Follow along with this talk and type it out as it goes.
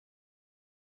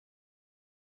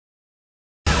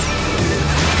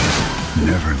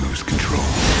Never lose control.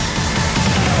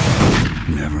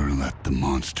 Never let the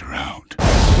monster out.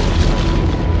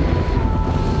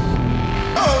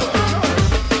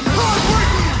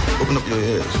 Open up your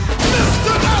ears.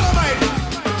 Mr.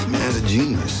 Dynamite! Man's a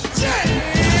genius.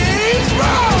 James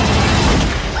Brown!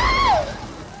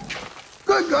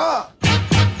 Good God!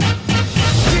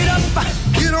 Get up!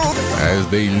 Get on! As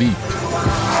they leap,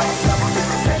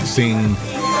 sing,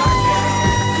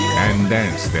 and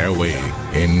dance their way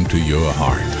into your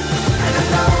heart.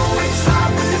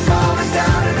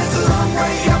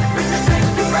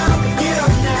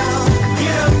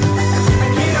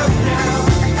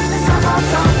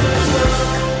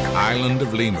 Island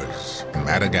of Lemurs,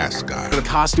 Madagascar. The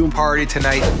costume party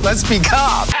tonight. Let's be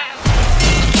cops.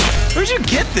 Where'd you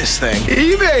get this thing?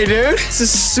 eBay, dude. This is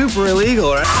super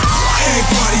illegal, right?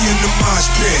 Everybody in the mosh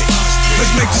pit.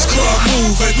 Let's make this club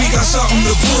move like we got something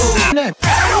to prove.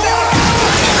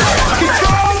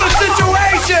 Control the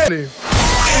situation!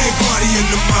 Everybody in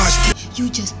the mosh pit. You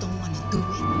just don't want to do it.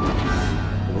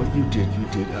 What you did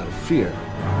out of fear.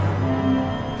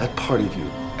 That part of you,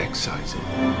 excise it.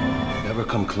 Never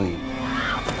come clean.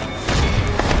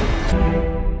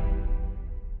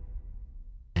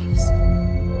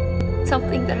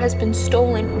 Something that has been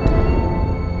stolen.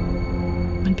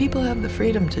 When people have the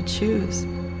freedom to choose,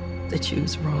 they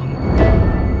choose wrong.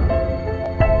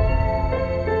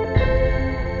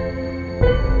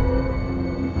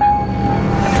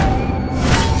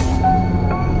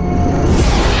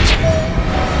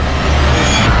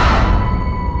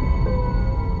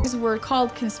 These were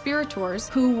called conspirators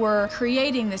who were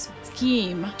creating this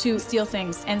scheme to steal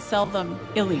things and sell them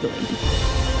illegally.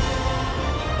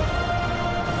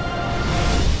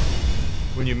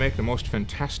 When you make the most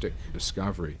fantastic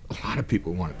discovery, a lot of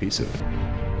people want a piece of it. I'm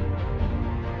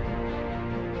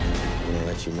gonna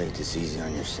let you make this easy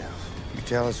on yourself. You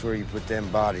tell us where you put them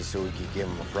bodies so we can give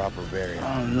them a proper burial.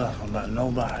 I don't know nothing about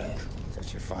nobody.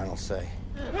 That's your final say.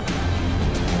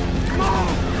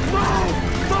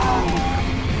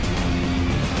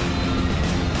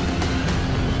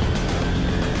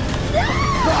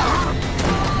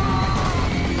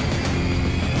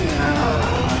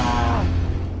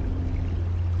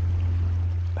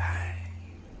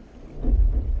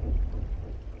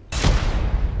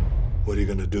 What are you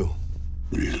gonna do?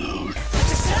 Reload.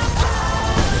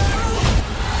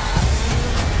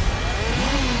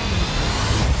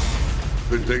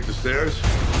 Couldn't take the stairs?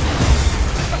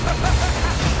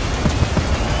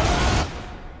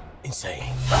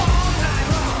 Insane.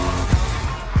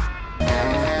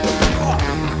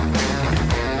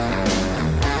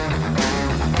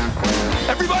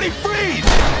 Everybody freeze!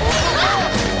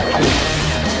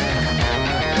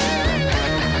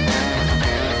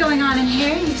 What's going on in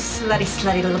here, you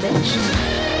slutty little bitch?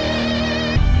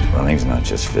 Running's not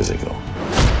just physical.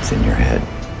 It's in your head.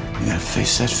 You gotta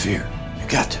face that fear. You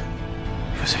got to.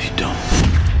 Because if you don't,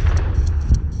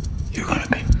 you're gonna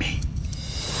be me.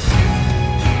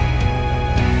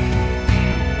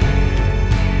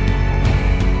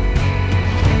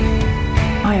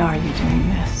 Why are you doing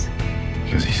this?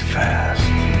 Because he's fast.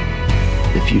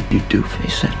 If you do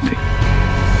face that fear,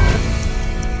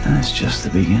 then it's just the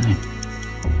beginning.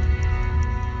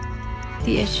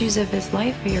 The issues of his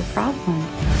life are your problem.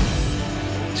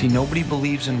 See, nobody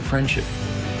believes in friendship.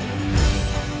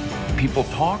 People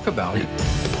talk about it.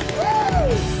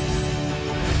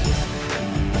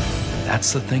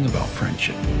 That's the thing about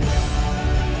friendship.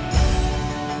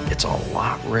 It's a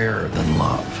lot rarer than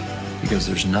love because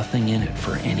there's nothing in it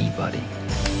for anybody.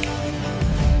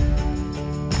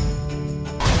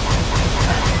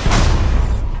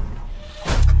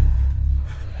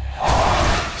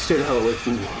 Stay the hell away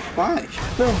from me. Why?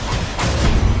 No.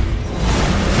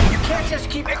 You can't just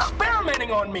keep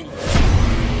experimenting on me.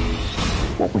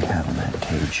 What we have in that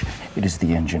cage, it is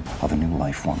the engine of a new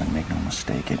life form, and make no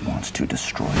mistake, it wants to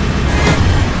destroy you.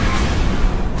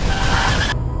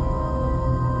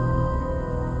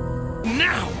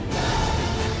 Now!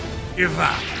 Give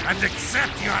up and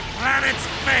accept your planet's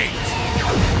fate!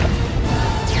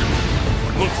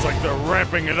 Looks like they're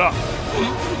ramping it up.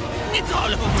 It's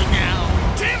all over now.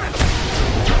 Damn it!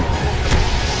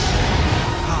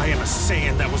 I am a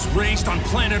Saiyan that was raised on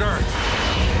planet Earth.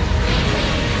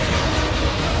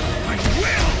 I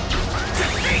will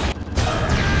defeat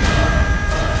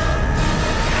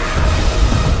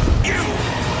you!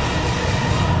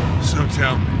 So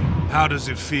tell me, how does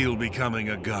it feel becoming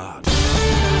a god?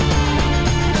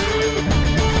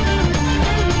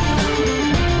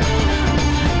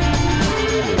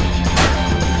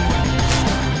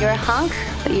 You're a hunk,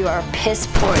 but you are a piss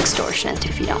poor extortionist,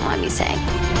 if you don't mind me saying.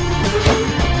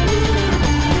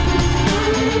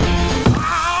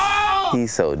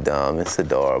 He's so dumb. It's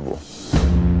adorable.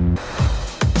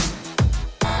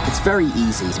 It's very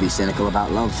easy to be cynical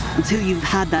about love until you've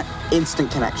had that instant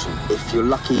connection. If you're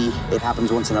lucky, it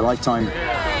happens once in a lifetime.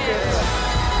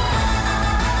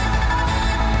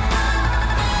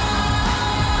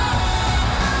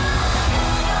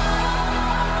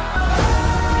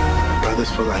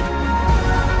 Brothers for life.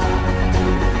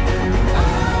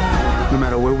 No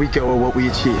matter where we go or what we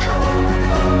achieve,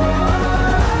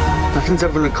 nothing's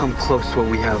ever gonna come close to what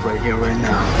we have right here, right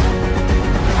now.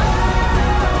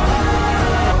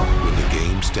 When the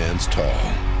game stands tall.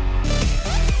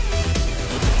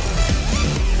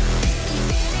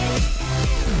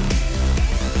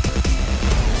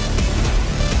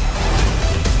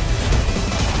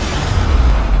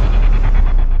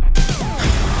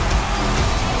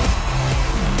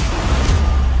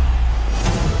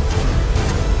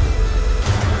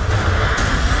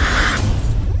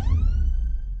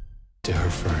 To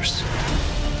her first.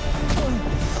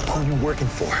 Who are you working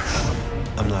for?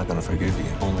 I'm not gonna forgive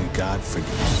you. Only God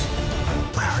forgives.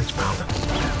 My heart's pounding.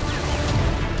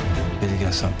 Billy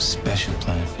got something special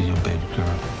planned for your baby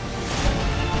girl.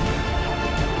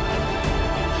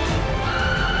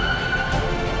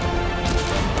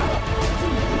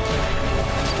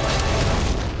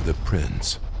 The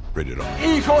Prince. Rated R.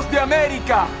 ¡Hijos de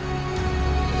América!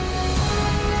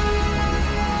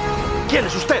 ¿Quién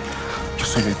es usted? Yo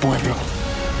soy del pueblo.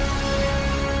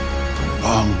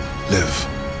 Long live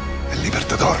el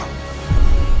Libertador.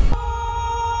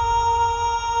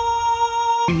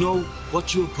 You know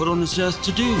what you were put on this earth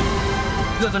to do. You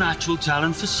have an actual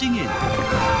talent for singing.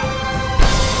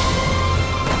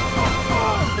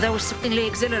 That was somethingly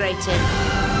exhilarating.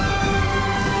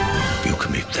 You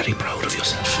can be very proud of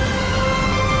yourself.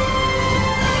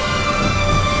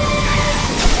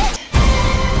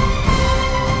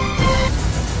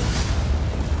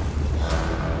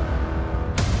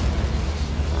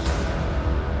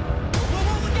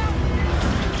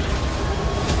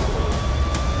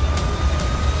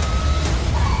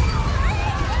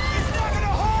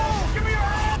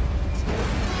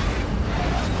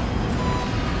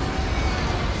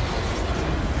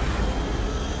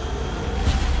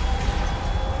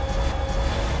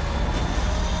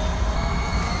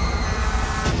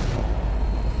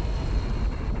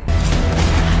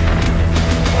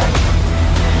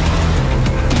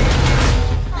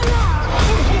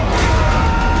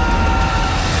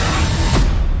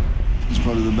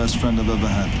 Probably the best friend I've ever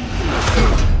had.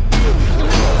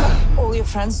 All your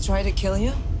friends try to kill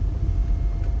you?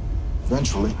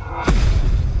 Eventually.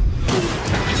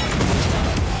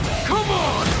 Come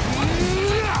on!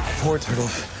 Four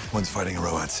turtles, one's fighting a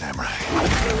robot samurai.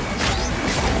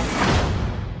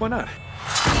 Why not?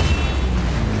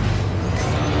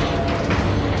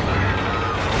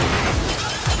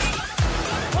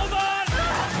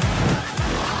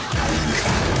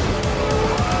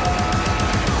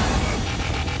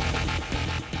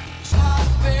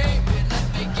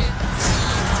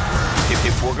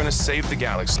 If we're gonna save the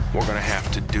galaxy, we're gonna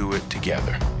have to do it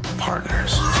together.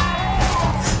 Partners.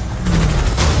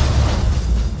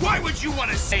 Why would you want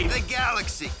to save the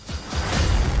galaxy?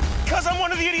 Because I'm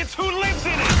one of the idiots who lives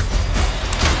in it!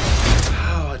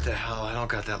 Oh, what the hell? I don't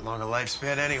got that long a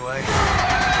lifespan anyway.